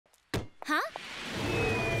Huh?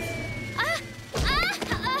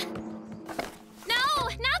 No,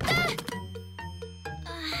 not the...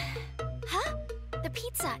 Huh? The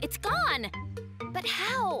pizza, it's gone. But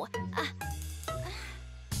how?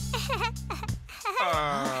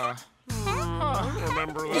 I don't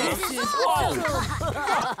remember this.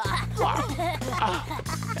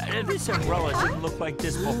 This umbrella didn't look like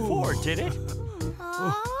this before, did it?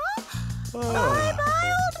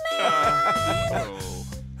 Bye-bye, old man!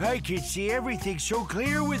 I can see everything so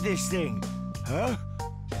clear with this thing. Huh?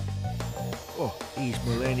 Oh, these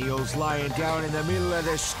millennials lying down in the middle of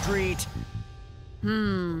the street.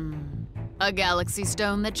 A galaxy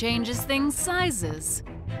stone that changes things' sizes.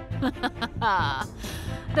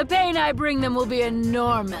 The pain I bring them will be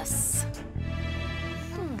enormous.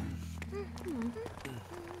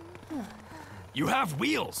 You have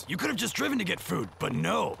wheels. You could have just driven to get food, but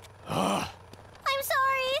no. I'm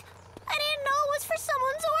sorry. I didn't know it was for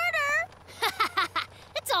someone's order.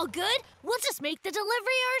 It's all good. We'll just make the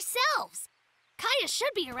delivery ourselves. Kaya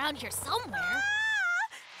should be around here somewhere.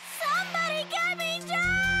 Somebody get me down!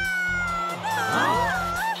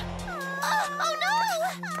 Oh no!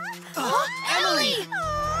 Emily!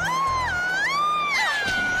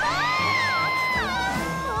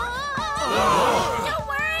 Don't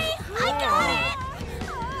worry, I got it!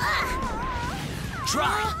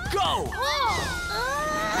 Try, go!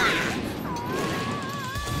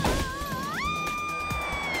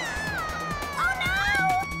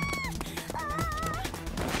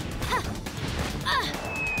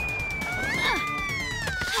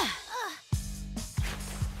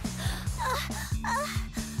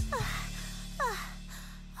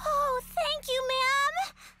 Oh, thank you, ma'am.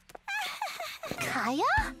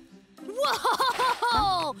 Kaya?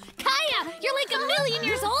 Whoa! Kaya, you're like 1,000,000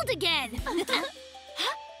 years old again.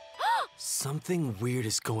 Something weird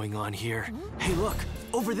is going on here. Hey, look,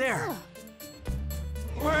 over there.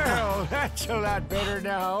 Well, that's a lot better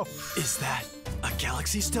now. Is that a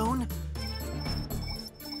galaxy stone?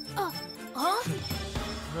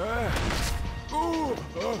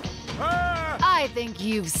 I think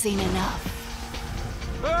you've seen enough.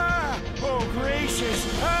 Oh, gracious!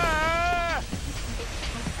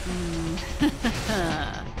 We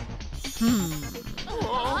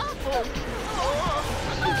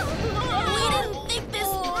didn't think this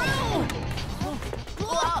through.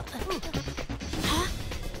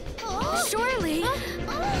 Surely.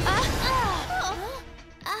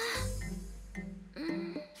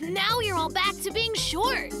 Now you're all back to being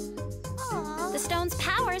short. The stone's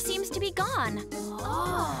power seems to be gone.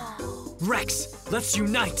 Rex, let's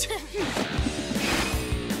unite.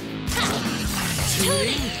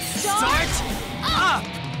 Tuning, Start up!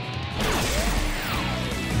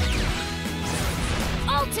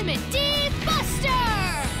 Ultimate D-Buster!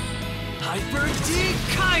 Hyper D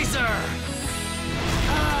Kaiser!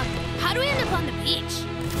 How do we end up on the beach?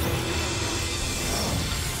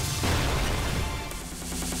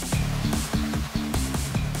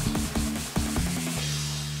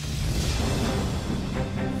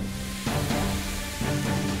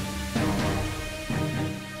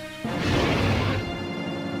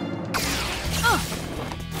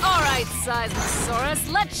 All right,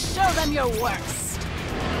 Seismosaurus, let's show them your worst.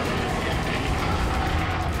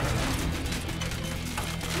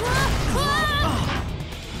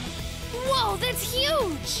 Whoa, that's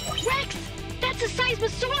huge! Rex! That's a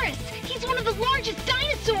Seismosaurus! He's one of the largest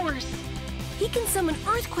dinosaurs! He can summon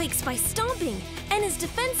earthquakes by stomping, and his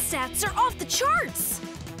defense stats are off the charts.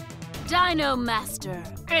 Dino Master,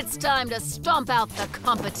 it's time to stomp out the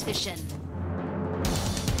competition.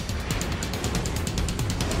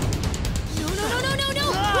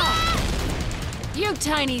 No! You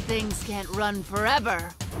tiny things can't run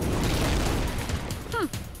forever.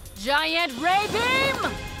 Giant ray beam!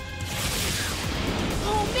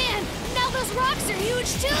 Oh man, now those rocks are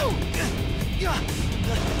huge too!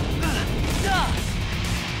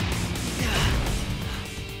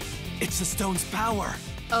 It's the stone's power.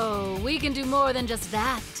 Oh, we can do more than just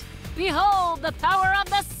that. Behold the power of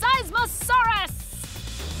the Seismosaurus!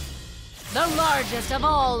 The largest of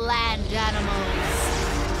all land animals.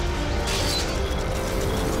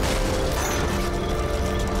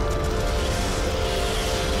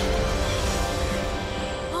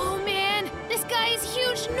 Oh man, this guy is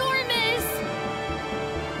huge enormous!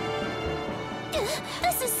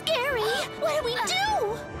 This is scary. What do we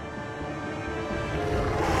do?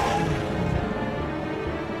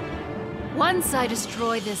 Once I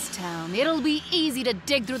destroy this town, it'll be easy to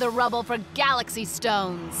dig through the rubble for galaxy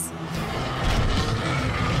stones.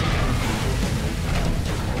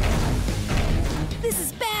 This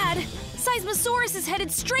is bad. Seismosaurus is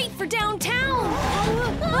headed straight for downtown.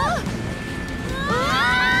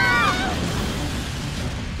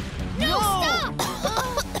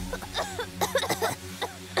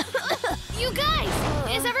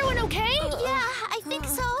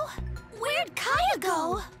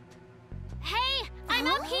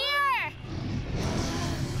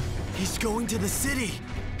 He's going to the city.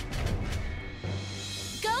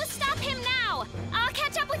 Go stop him now! I'll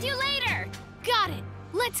catch up with you later! Got it!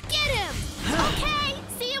 Let's get him! Okay,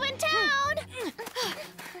 see you in town!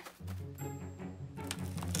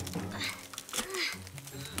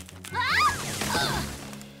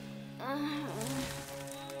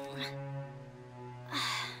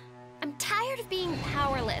 I'm tired of being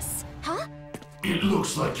powerless. Huh? It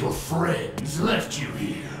looks like your friends left you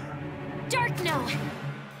here. Darkno!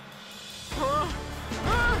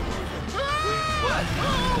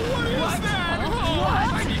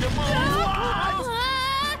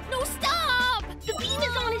 No, stop! The beam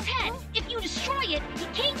is on his head. If you destroy it, he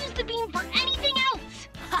can't use the beam for anything else.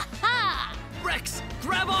 Ha ha! Rex,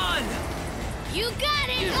 grab on! You got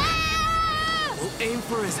it! Ah! We'll aim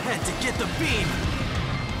for his head to get the beam.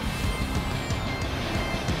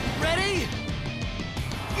 Ready?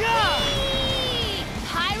 Go!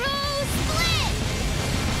 Pyro split!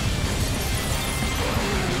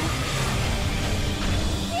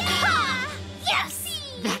 Yeah! Yes!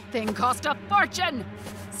 That thing cost a fortune!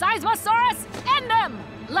 Seismosaurus, end him!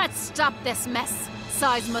 Let's stop this mess!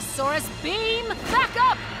 Seismosaurus, beam back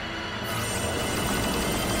up!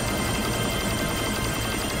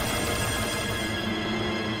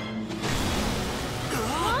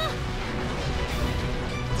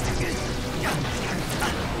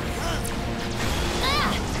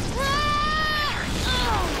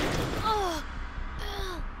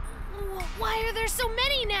 Why are there so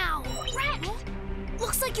many now? Rex!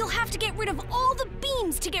 Looks like you'll have to get rid of all the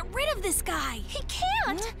beams to get rid of this guy. He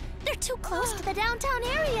can't! They're too close to the downtown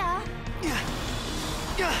area.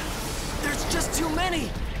 There's just too many.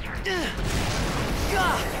 There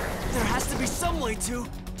has to be some way to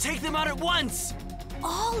take them out at once.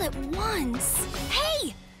 All at once.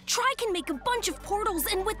 Hey! Try can make a bunch of portals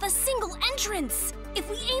and with a single entrance. If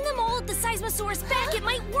we aim them all at the Seismosaurus back, it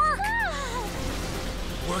might work.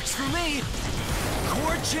 Works for me.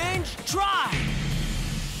 Core change, try.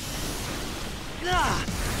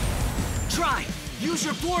 Try. Use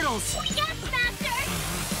your portals. We got Master.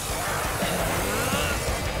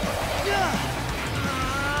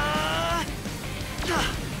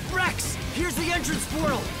 Rex, here's the entrance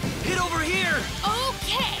portal. Hit over here.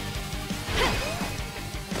 Okay!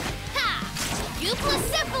 Ha!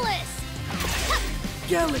 Euplacephalus!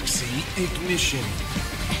 Galaxy ignition.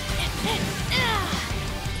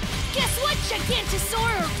 Guess what, Gigantosaur,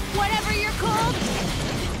 or whatever you're called?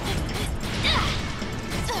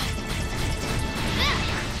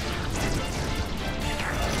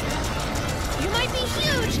 You might be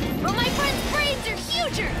huge, but my friend's brains are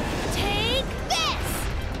huger! Take this!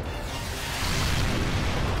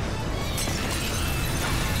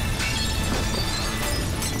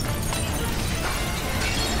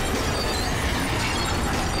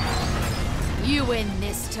 You win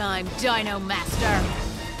this time, Dino Master!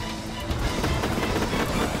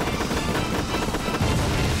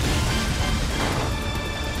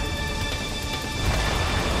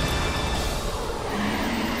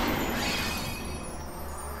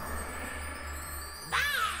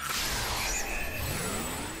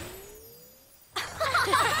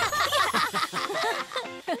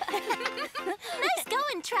 Nice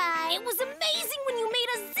going, Try. It was amazing when you made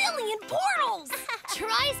a zillion portals.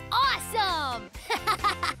 Try's awesome!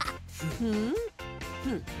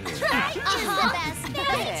 Try is the best.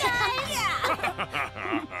 Thanks, guys.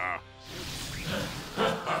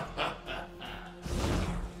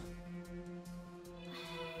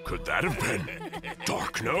 Could that have been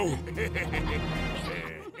Darkno?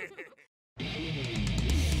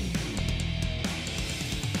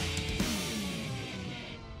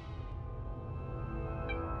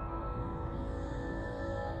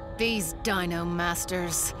 These Dino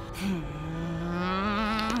Masters.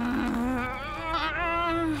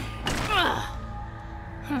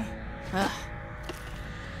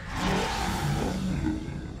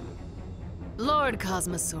 Lord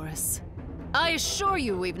Cosmosaurus, I assure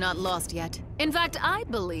you we've not lost yet. In fact, I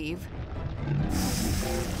believe...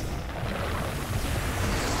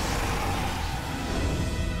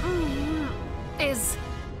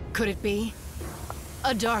 Could it be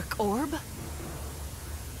a dark orb?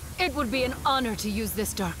 It would be an honor to use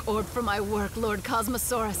this dark orb for my work, Lord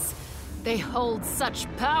Cosmosaurus. They hold such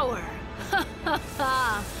power. Ha ha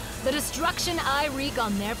ha! The destruction I wreak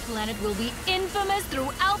on their planet will be infamous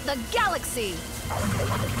throughout the galaxy!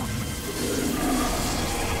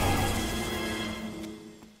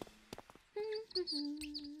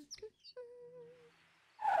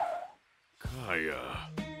 Kaya.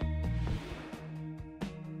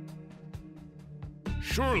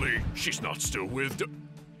 Surely she's not still with...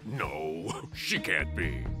 No, she can't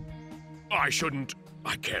be. I shouldn't...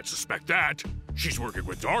 I can't suspect that. She's working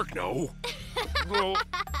with Darkno. Well,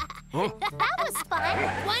 huh? That was fun.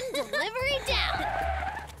 One delivery down.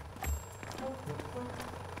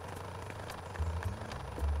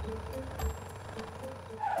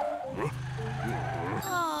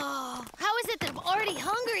 Oh, how is it that I'm already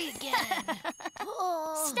hungry again?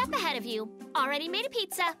 Oh. Step ahead of you. Already made a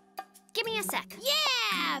pizza. Give me a sec.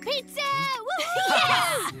 Yeah! Pizza! Woo-hoo!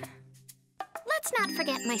 Yeah! Let's not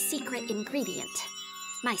forget my secret ingredient.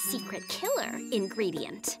 My secret killer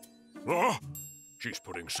ingredient. Huh? She's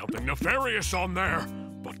putting something nefarious on there.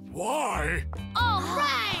 But why? All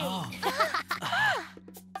right!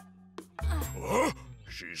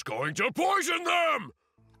 She's going to poison them!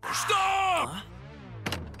 Stop!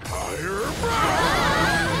 Fire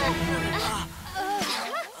back!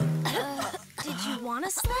 Did you want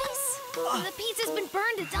a slice? The pizza's been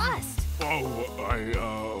burned to dust.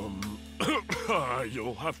 Oh,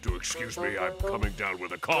 you'll have to excuse me. I'm coming down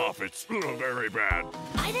with a cough. It's very bad.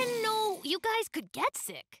 I didn't know you guys could get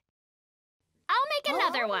sick. I'll make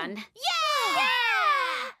another one.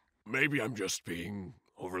 Yeah! Maybe I'm just being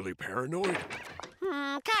overly paranoid.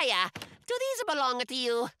 Kaya, do these belong to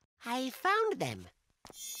you? I found them.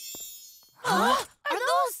 Huh? Are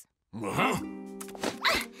those? Huh?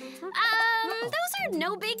 Those are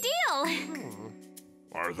no big deal.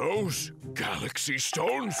 Are those galaxy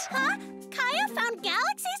stones? Huh? Kaya found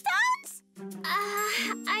galaxy stones?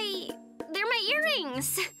 They're my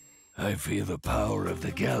earrings. I feel the power of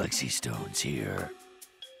the galaxy stones here.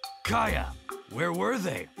 Kaya, where were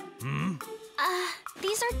they?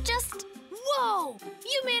 These are just... Whoa!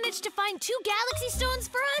 You managed to find 2 galaxy stones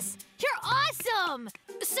for us? You're awesome!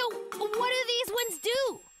 So, what do these ones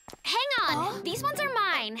do? Hang on, these ones are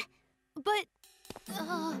mine. But,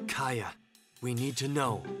 Kaya, we need to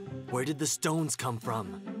know. Where did the stones come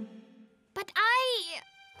from? But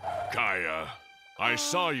Kaya, I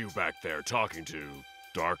saw you back there talking to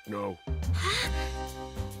Darkno.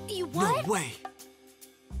 you what? No way.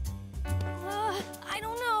 I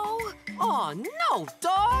don't know. Oh, no,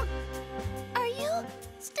 dog! Are you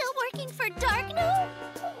still working for Darkno?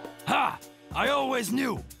 Ha! I always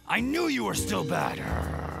knew! I knew you were still bad!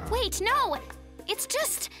 wait, no! It's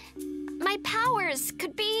just... my powers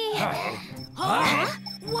could be... Huh?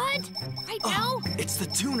 What? Right now? It's the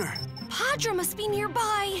tuner. Padra must be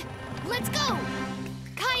nearby. Let's go!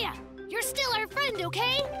 Kaya, you're still our friend,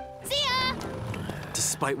 okay? See ya!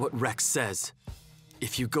 Despite what Rex says,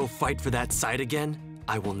 if you go fight for that site again,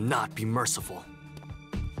 I will not be merciful.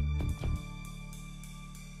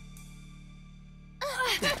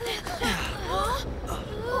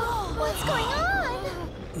 What's going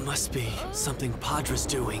on? Must be something Padra's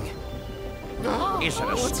doing. Is it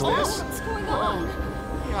a stress? What's going on?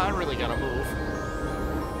 I really gotta move.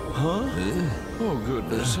 Huh? Oh,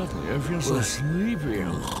 goodness. Suddenly I feel so sleepy.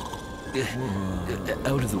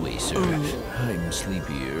 Out of the way, sir. I'm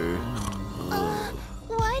sleepier.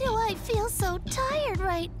 Why do I feel so tired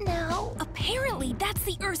right now? Apparently, that's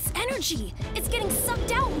the Earth's energy. It's getting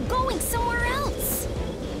sucked out and going somewhere else.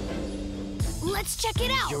 Let's check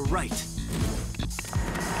it out. You're right.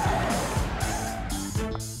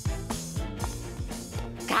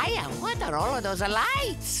 Kaya, what are all of those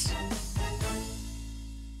lights?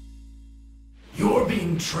 You're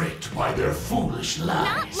being tricked by their foolish lies.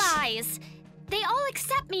 Not lies. They all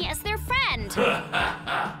accept me as their friend.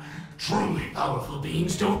 Truly powerful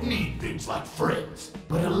beings don't need things like friends,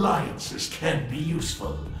 but alliances can be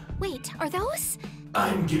useful. Wait, are those?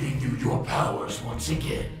 I'm giving you your powers once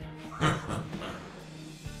again.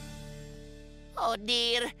 Oh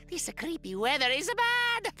dear, this creepy weather is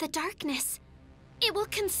bad. The darkness. It will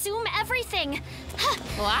consume everything.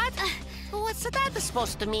 What? What's that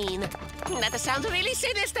supposed to mean? That sounds really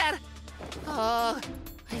sinister. Oh,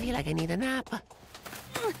 I feel like I need a nap.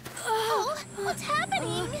 Oh, what's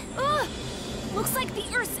happening? Looks like the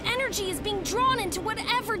Earth's energy is being drawn into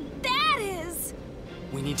whatever that is.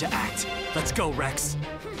 We need to act. Let's go, Rex.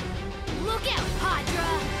 Look out,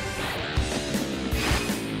 Padra!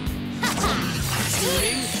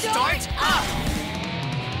 Tuning start up!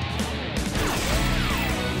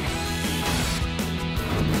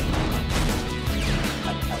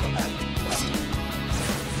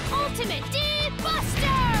 Ultimate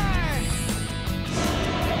D-Buster!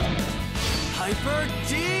 Hyper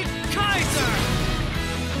D Kaiser!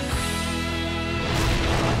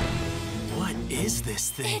 What is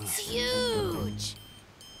this thing? It's huge!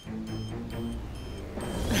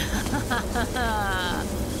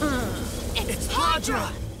 It's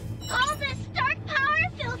Padra! All this dark power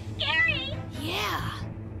feels scary. Yeah.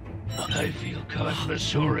 I feel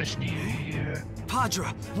Cosmosaurus near here.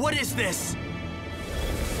 Padra, what is this?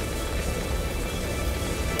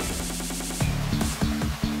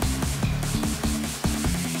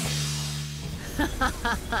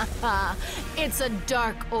 It's a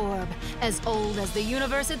dark orb, as old as the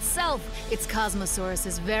universe itself. It's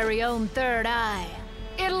Cosmosaurus's very own third eye.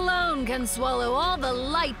 It alone can swallow all the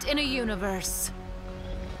light in a universe.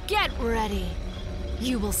 Get ready.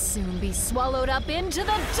 You will soon be swallowed up into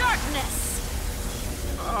the darkness.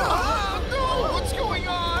 What's going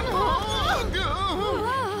on?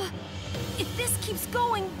 If this keeps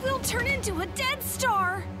going, we'll turn into a dead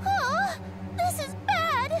star. This is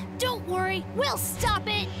bad. Don't worry, we'll stop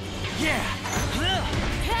it. Yeah!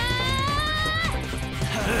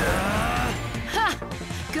 Ha!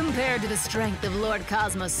 Compared to the strength of Lord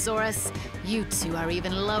Cosmosaurus, you two are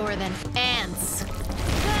even lower than ants.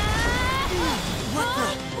 What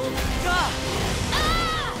the?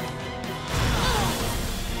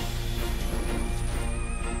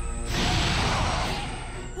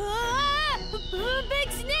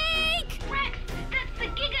 Big snake! Rex, that's the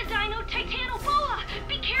Giga Dino Titanoboa.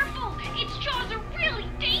 Be careful. Its jaws are really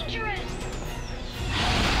dangerous.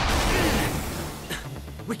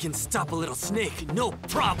 We can stop a little snake, no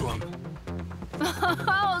problem.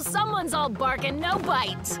 Oh, someone's all bark and no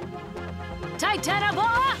bite.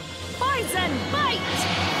 Titanoboa, poison bite!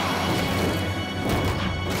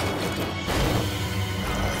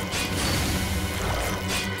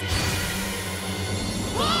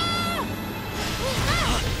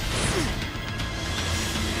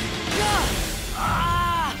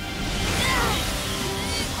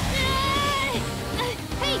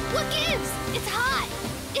 Hey, what gives? It's hot.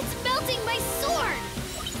 It's melting my sword.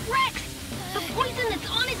 Rex, the poison that's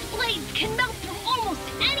on its blades can melt through almost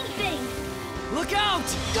anything. Look out!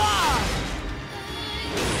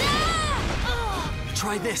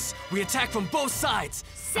 Try this. We attack from both sides.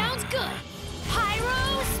 Sounds good.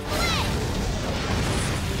 Pyro split.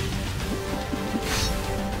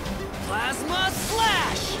 Plasma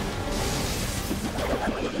slash!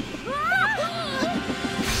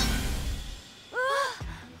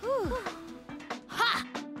 Ha!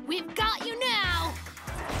 We've got you now.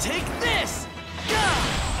 Take this!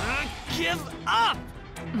 Give up!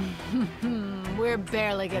 We're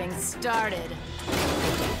barely getting started.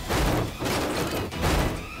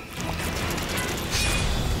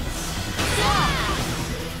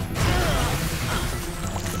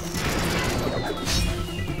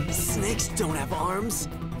 Snakes don't have arms.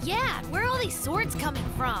 Yeah, where are all these swords coming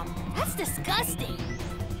from? That's disgusting.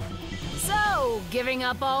 So, giving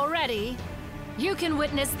up already? You can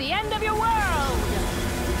witness the end of your world!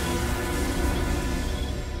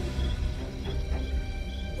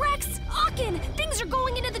 Rex, Aachen, things are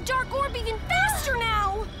going into the dark orb even faster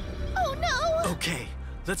now. Oh no! Okay,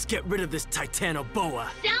 let's get rid of this Titanoboa.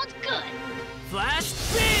 Sounds good. Flash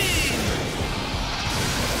beam!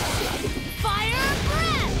 Fire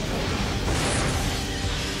breath!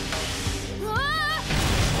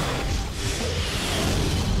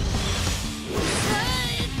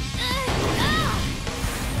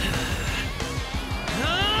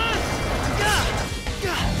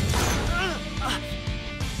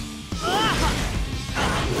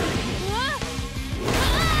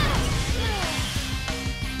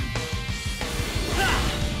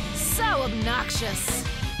 So obnoxious.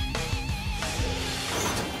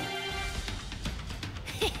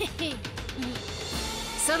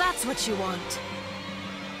 So that's what you want.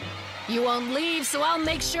 You won't leave, so I'll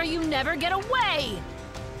make sure you never get away.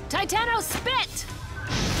 Titano spit!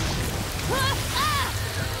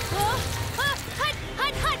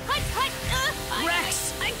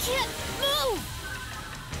 Rex! I can't move!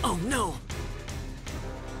 Oh no!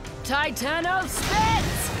 Titano spit!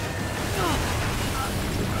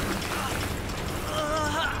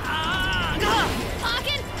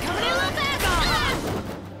 Aachen, coming in a little fast!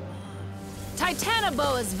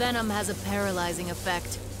 Titanoboa's venom has a paralyzing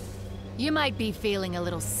effect. You might be feeling a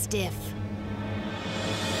little stiff.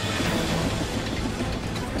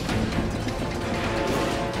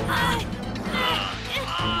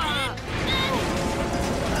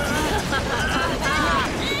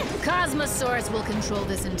 Cosmosaurus will control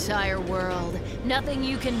this entire world. Nothing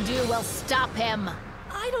you can do will stop him.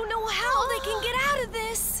 I don't know how they can get out of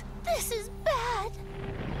this. This is bad.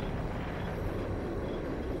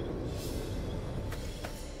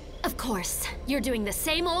 Of course, you're doing the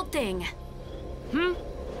same old thing.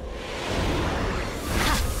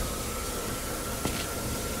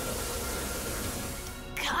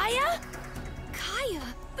 Kaya? Kaya?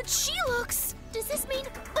 But she looks... Does this mean...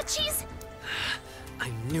 But she's... I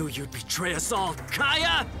knew you'd betray us all,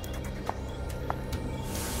 Kaya!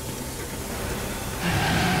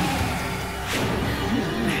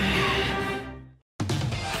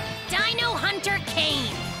 Dino Hunter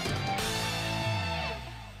Kane!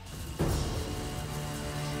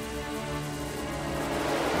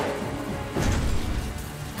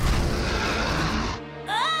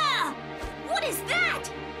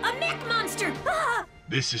 mech monster! Ah!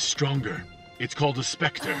 This is stronger. It's called a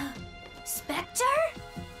Spectre. Spectre?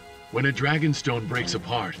 When a dragon stone breaks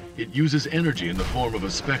apart, it uses energy in the form of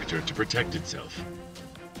a specter to protect itself.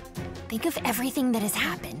 Think of everything that has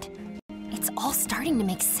happened. It's all starting to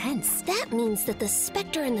make sense. That means that the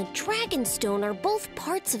Spectre and the Dragon Stone are both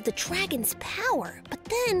parts of the dragon's power. But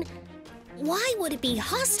then, why would it be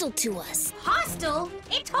hostile to us? Hostile?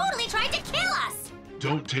 It totally tried to kill us!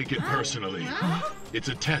 Don't take it personally. It's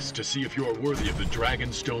a test to see if you're worthy of the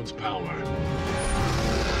dragon stone's power.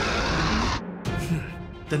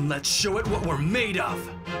 Then let's show it what we're made of.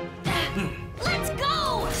 Let's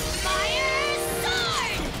go! Fire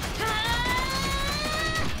sword!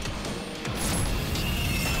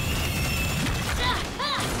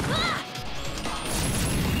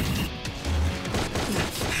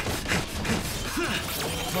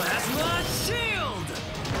 Plasma shield!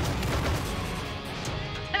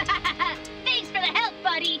 Thanks for the help,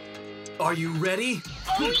 buddy. Are you ready?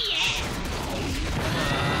 Oh, yeah.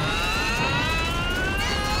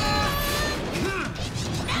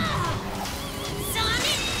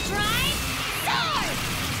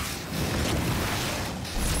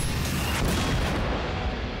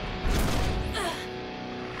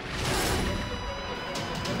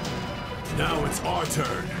 Now it's our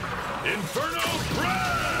turn. Inferno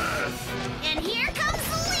Breath! And here comes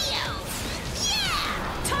Leo.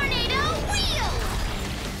 Yeah! Tornado wheel!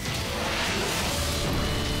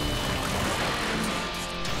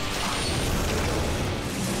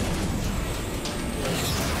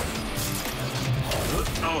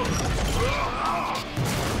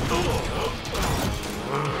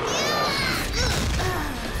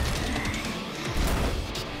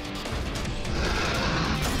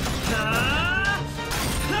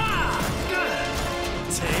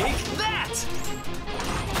 Take that!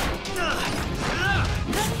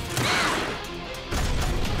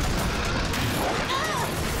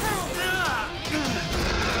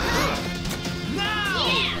 Now!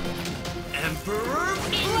 Emperor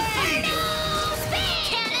Blade!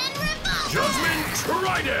 Cannon revolver! Judgment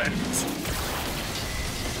Trident!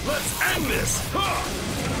 Let's end this!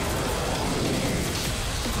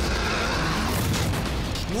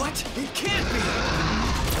 What? It can't be!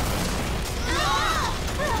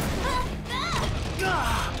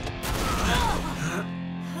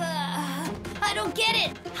 I don't get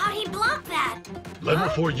it. How'd he block that? Level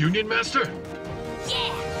 4 Union Master?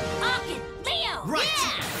 Yeah! Ocken, Leo! Right.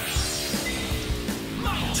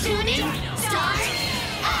 Yeah! Tuning, start,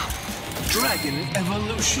 up! Dragon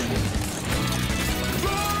Evolution.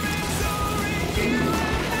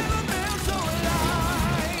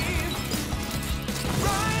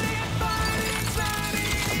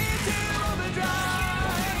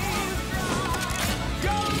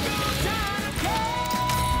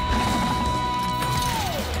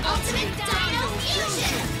 Ultimate Dino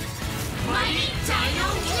Fusion! Mighty Dino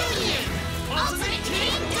Union! Ultimate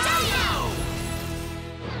King Dino!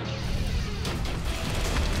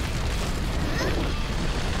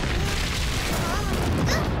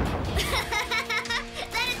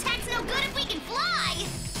 That attack's no good if we can fly!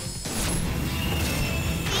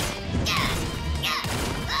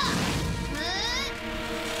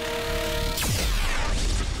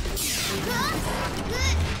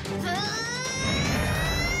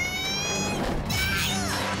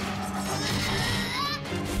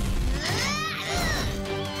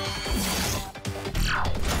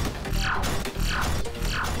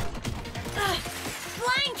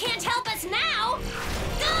 Flying can't help us now!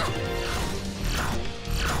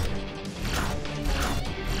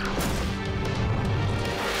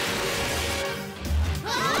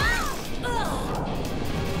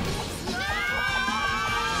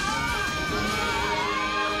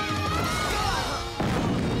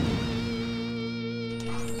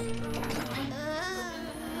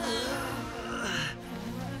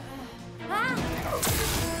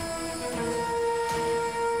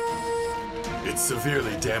 It's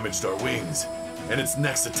severely damaged our wings, and its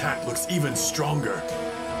next attack looks even stronger.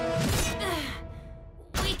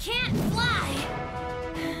 We can't fly!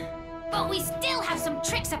 But we still have some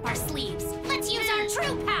tricks up our sleeves. Let's use our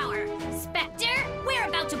true power! Spectre, we're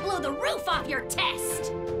about to blow the roof off your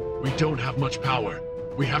test! We don't have much power.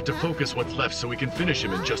 We have to focus what's left so we can finish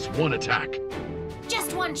him in just one attack.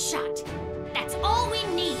 Just one shot. That's all we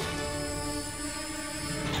need.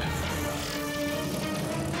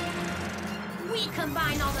 We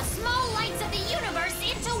combine all the small lights of the universe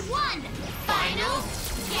into one! Final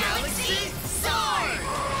Galaxy Sword!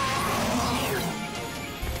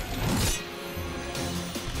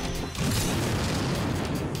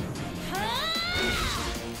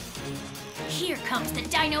 Here comes the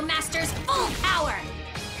Dino Master's full power!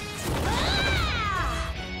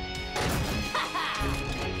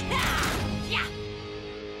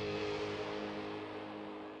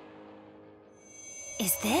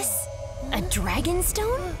 dragon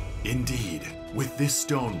stone? Indeed. With this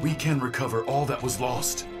stone, we can recover all that was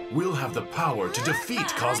lost. We'll have the power to defeat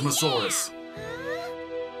Cosmosaurus.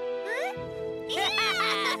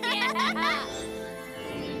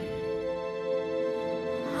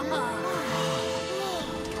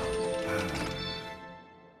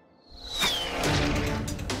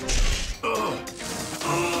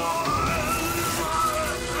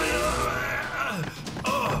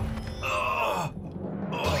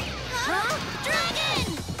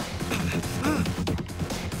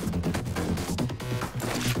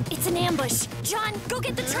 It's an ambush. John, go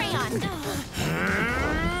get the tray on.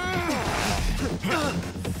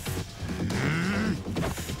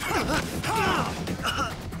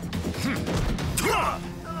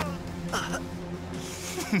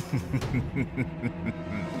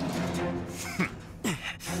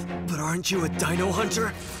 But aren't you a dino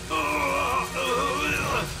hunter?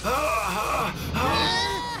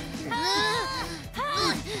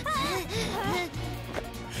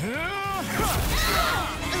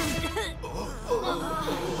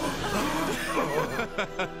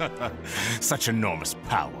 Such enormous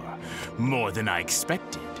power. More than I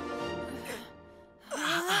expected.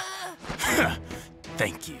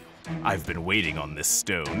 Thank you. I've been waiting on this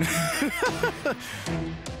stone.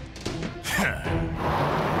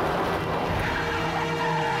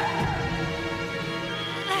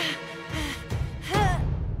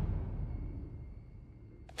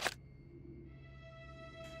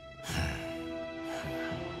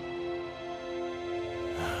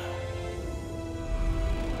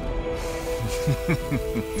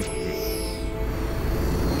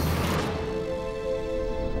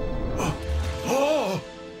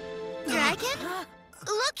 Dragon?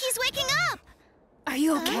 Look, he's waking up! Are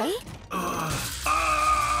you okay? A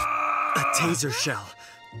taser shell.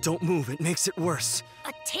 Don't move, it makes it worse.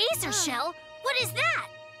 A taser shell? What is that?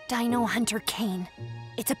 Dino Hunter Cane.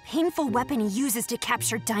 It's a painful weapon he uses to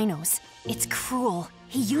capture dinos. It's cruel.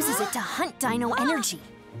 He uses it to hunt dino energy.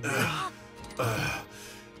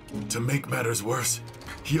 To make matters worse,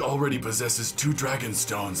 he already possesses 2 dragon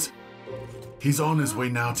stones. He's on his way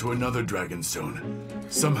now to another dragon stone.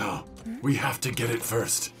 Somehow, we have to get it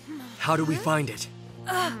first. How do we find it?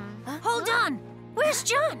 Hold on. Where's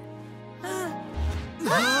John?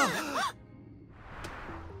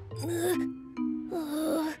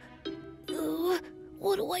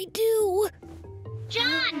 What do I do?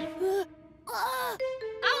 John! Oh,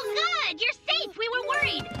 good! You're safe! We were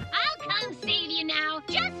worried! I'll come save you now.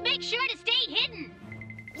 Just make sure to stay hidden.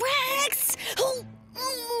 Rex! Oh.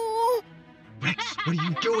 Rex, what are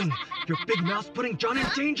you doing? Your big mouth's putting John in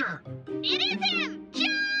danger! It is him! John!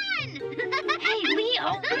 Hey,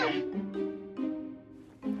 Leo!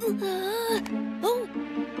 Oh.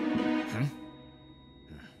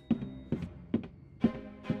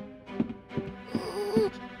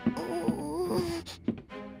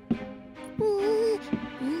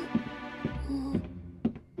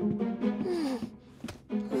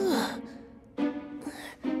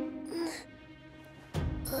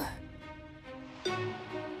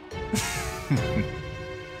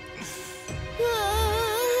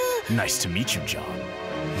 Nice to meet you, John.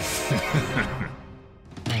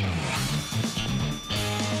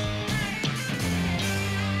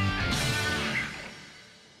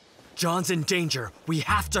 John's in danger. We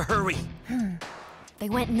have to hurry. They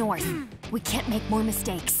went north. We can't make more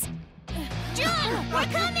mistakes. John, we're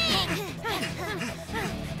coming!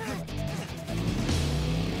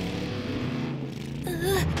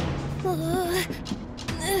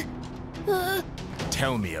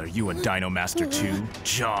 Tell me, are you a Dino Master too,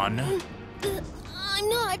 John? I'm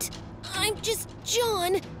not. I'm just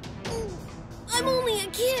John. I'm only a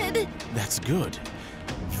kid. That's good.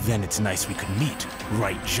 Then it's nice we could meet,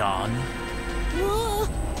 right, John?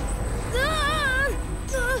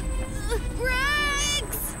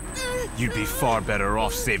 Rex! You'd be far better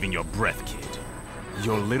off saving your breath, kid.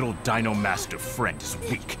 Your little Dino Master friend is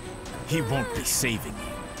weak. He won't be saving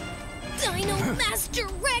you. Dino Master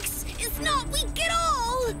Rex is not weak at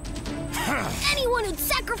all! Anyone who'd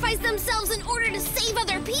sacrifice themselves in order to save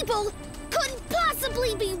other people couldn't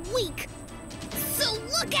possibly be weak! So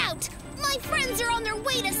look out! My friends are on their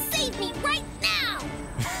way to save me right now!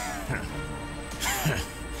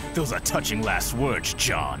 Those are touching last words,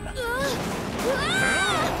 John.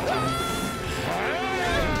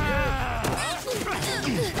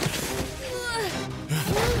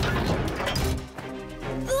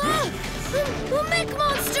 A Mech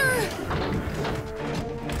monster!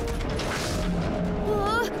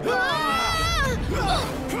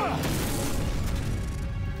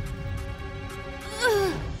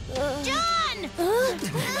 John!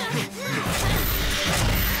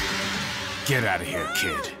 Get out of here,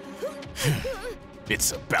 kid.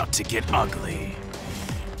 It's about to get ugly.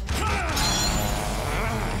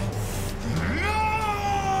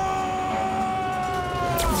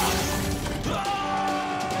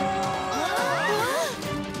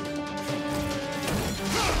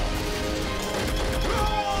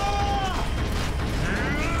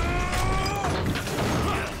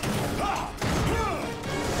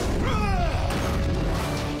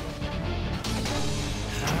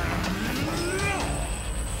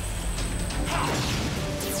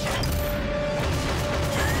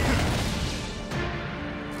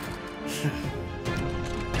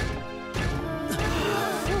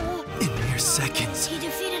 In mere seconds. He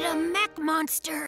defeated a mech monster.